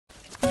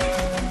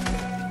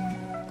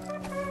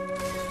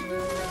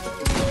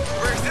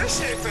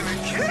shit finna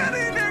kill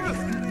these niggas.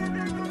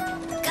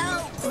 Go,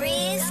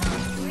 Breeze.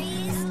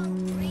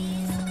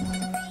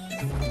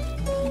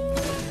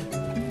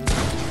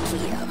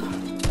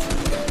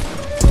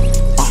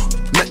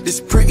 Met this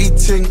pretty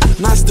ting,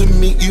 nice to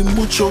meet you,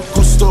 mucho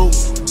gusto.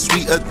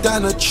 Sweeter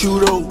than a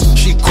churro,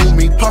 she call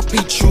me Papi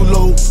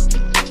Chulo.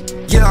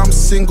 Yeah, I'm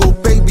single,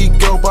 baby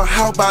girl, but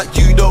how about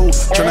you though?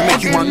 Tryna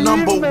make you my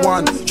number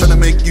one, tryna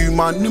make you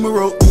my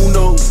numero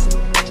uno.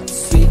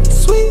 Sweet,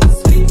 sweet,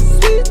 sweet,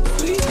 sweet,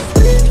 sweet,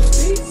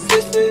 sweet,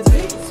 sweet, sweet,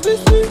 sweet,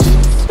 sweet,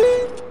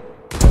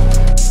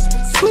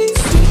 sweet,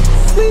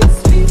 sweet,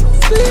 sweet,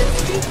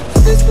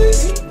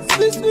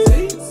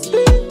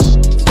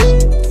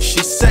 sweet.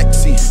 She's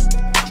sexy,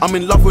 I'm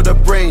in love with her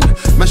brain.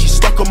 Man, she's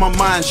stuck on my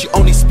mind. She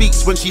only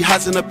speaks when she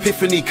has an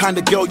epiphany.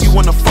 Kinda girl you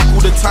wanna fuck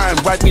all the time.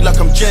 Ride me like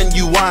I'm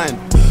genuine.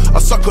 I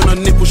suck on her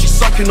nipple, she's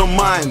sucking on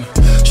mine.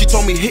 She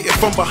told me hit it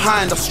from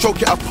behind. I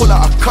stroke it, I pull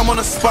out, I come on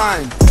her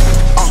spine.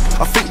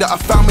 I think that I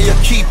found me a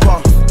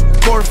keeper.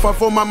 4 or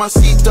 5 on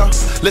mamacita.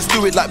 Let's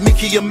do it like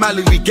Mickey and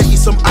Mallory. Get you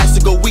some ice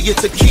to go with your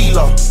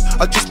tequila.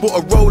 I just bought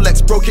a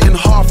Rolex, broke it in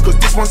half, cause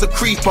this one's a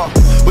creeper.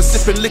 We're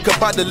sipping liquor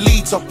by the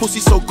liter. Pussy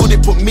so good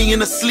it put me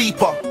in a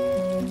sleeper.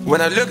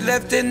 When I look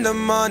left in the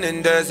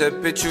morning, there's a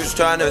bitch who's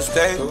tryna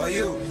stay. Who are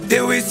you?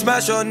 Did we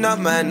smash or not,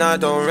 man? I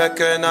don't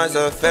recognize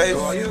her face. Who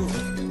are you?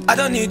 I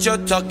don't need your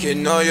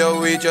talking or your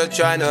weed, you're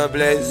tryna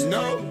blaze.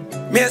 No.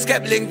 Me and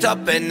Skep linked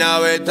up and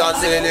now we're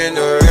dancing in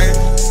the rain.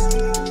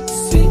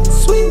 Sweet,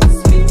 sweet,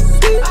 sweet,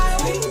 sweet,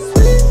 sweet,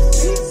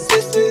 sweet,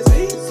 sweet, sweet, sweet,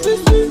 sweet, sweet,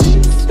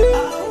 sweet,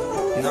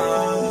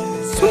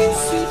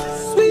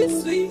 sweet,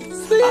 sweet,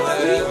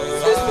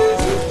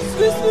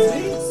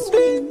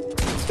 sweet.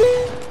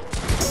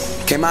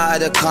 Came out of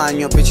the car and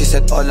your bitch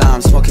said hola.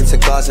 I'm smoking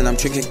cigars and I'm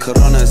drinking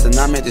Coronas. And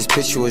I met this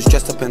bitch who was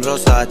dressed up in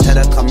rosa. I tell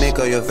her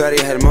conmigo, you're very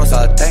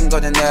hermosa. Tengo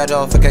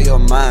dinero, forget your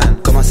man.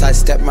 Come on side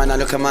step man, I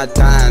look at my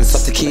dance.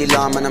 Stop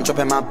tequila man, I'm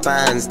dropping my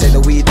bands. Take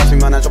the weed off me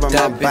man, I'm dropping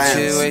my bands. That bitch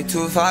is way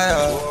too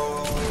fire.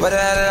 Where the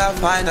hell did I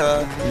find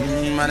her?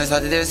 Man, it's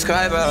hard to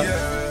describe her.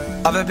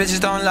 Other bitches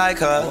don't like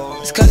her.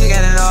 It's cause you're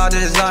getting all the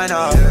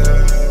designer.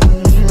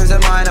 It's a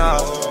minor.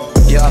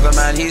 Your other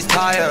man, he's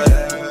tired.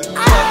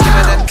 Give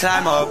it then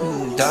climb up,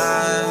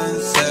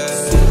 dance.